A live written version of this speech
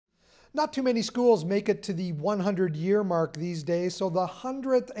Not too many schools make it to the 100-year mark these days, so the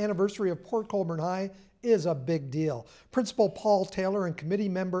 100th anniversary of Port Colborne High is a big deal. Principal Paul Taylor and committee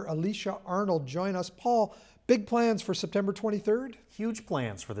member Alicia Arnold join us. Paul, big plans for September 23rd? Huge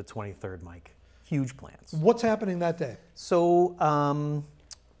plans for the 23rd, Mike. Huge plans. What's happening that day? So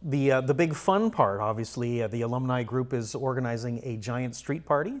the big fun part, obviously, the alumni group is organizing a giant street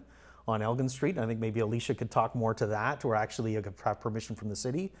party on Elgin Street. I think maybe Alicia could talk more to that. We're actually have permission from the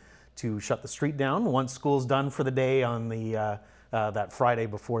city to shut the street down once school's done for the day on the that Friday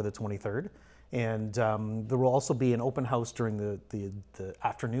before the 23rd. And there will also be an open house during the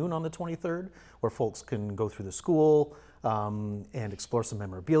afternoon on the 23rd, where folks can go through the school and explore some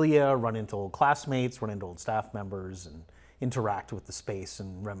memorabilia, run into old classmates, run into old staff members, and interact with the space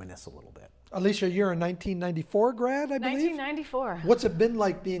and reminisce a little bit. Alicia, you're a 1994 grad, I believe? 1994. What's it been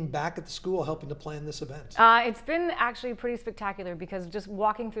like being back at the school helping to plan this event? It's been actually pretty spectacular, because just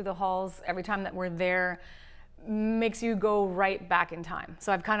walking through the halls every time that we're there makes you go right back in time.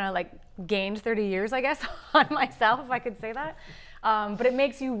 So I've kind of like gained 30 years, I guess, on myself, if I could say that. But it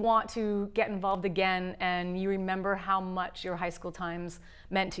makes you want to get involved again, and you remember how much your high school times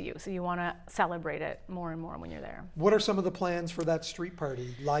meant to you. So you want to celebrate it more and more when you're there. What are some of the plans for that street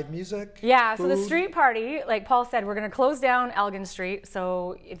party? Live music? Yeah, food? So the street party, like Paul said, we're going to close down Elgin Street.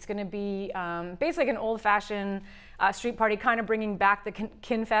 So it's going to be basically an old-fashioned street party, kind of bringing back the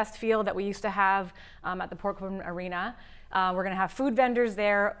Kinfest feel that we used to have at the Port Colborne Arena. We're going to have food vendors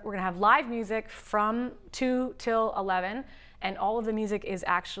there. We're going to have live music from 2 till 11. And all of the music is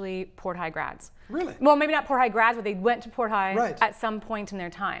actually Port High grads. Really? Well, maybe not Port High grads, but they went to Port High right. at some point in their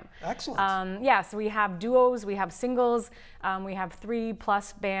time. Excellent. Yeah, so we have duos, we have singles, we have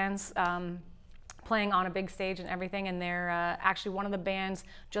 3+ bands playing on a big stage and everything. And they're actually, one of the bands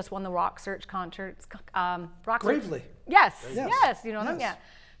just won the Rock Search concerts. Gravely. Yes, yes, yes, you know them, yes. yeah.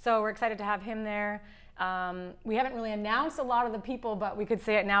 So we're excited to have him there. We haven't really announced a lot of the people, but we could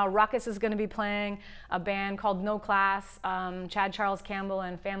say it now. Ruckus is going to be playing, a band called No Class, Chad Charles Campbell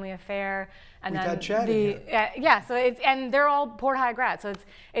and Family Affair, and We've then had Chad in here. Yeah. So and they're all Port High grads, so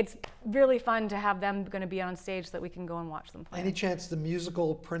it's really fun to have them going to be on stage so that we can go and watch them play. Any chance the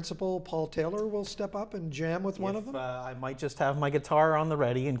musical principal Paul Taylor will step up and jam with one of them? I might just have my guitar on the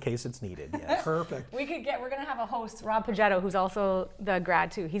ready in case it's needed. Yes. Perfect. We're going to have a host, Rob Pagetto, who's also the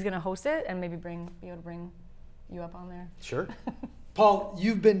grad too. He's going to host it and maybe be able to bring you up on there. Sure. Paul,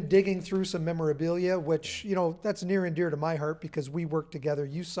 you've been digging through some memorabilia, which, you know, that's near and dear to my heart because we worked together.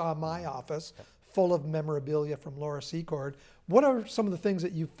 You saw my office full of memorabilia from Laura Secord. What are some of the things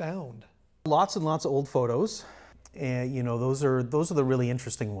that you found? Lots and lots of old photos. And, you know, those are the really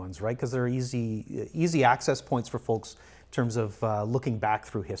interesting ones, right? Because they're easy access points for folks in terms of looking back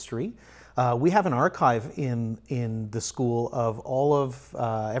through history. We have an archive in the school of all of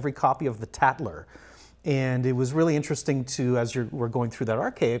every copy of the Tatler. And it was really interesting to, as we're going through that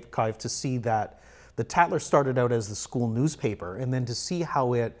archive, to see that the Tatler started out as the school newspaper, and then to see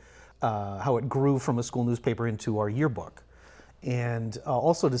how it grew from a school newspaper into our yearbook, and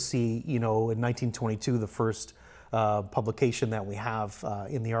also to see, you know, in 1922, the first publication that we have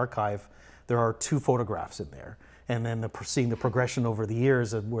in the archive, there are 2 photographs in there. And then seeing the progression over the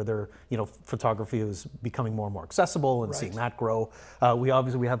years of where photography is becoming more and more accessible, and seeing that grow. We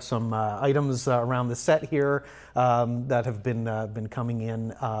have some items around the set here that have been coming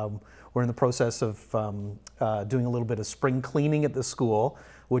in. We're in the process of doing a little bit of spring cleaning at the school,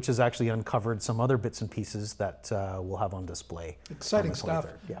 which has actually uncovered some other bits and pieces that we'll have on display. Exciting stuff.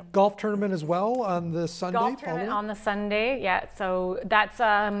 Yeah. Golf tournament as well on the Sunday? Golf tournament on the Sunday, yeah. So that's,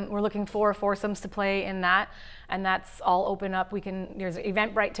 we're looking for foursomes to play in that, and that's all open up. There's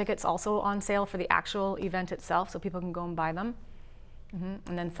Eventbrite tickets also on sale for the actual event itself, so people can go and buy them.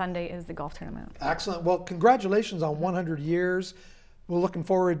 And then Sunday is the golf tournament. Excellent. Well, congratulations on 100 years. We're looking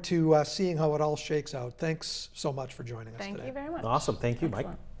forward to seeing how it all shakes out. Thanks so much for joining us today. Thank you very much. Awesome. Thank you, Excellent.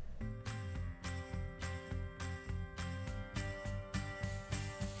 Mike.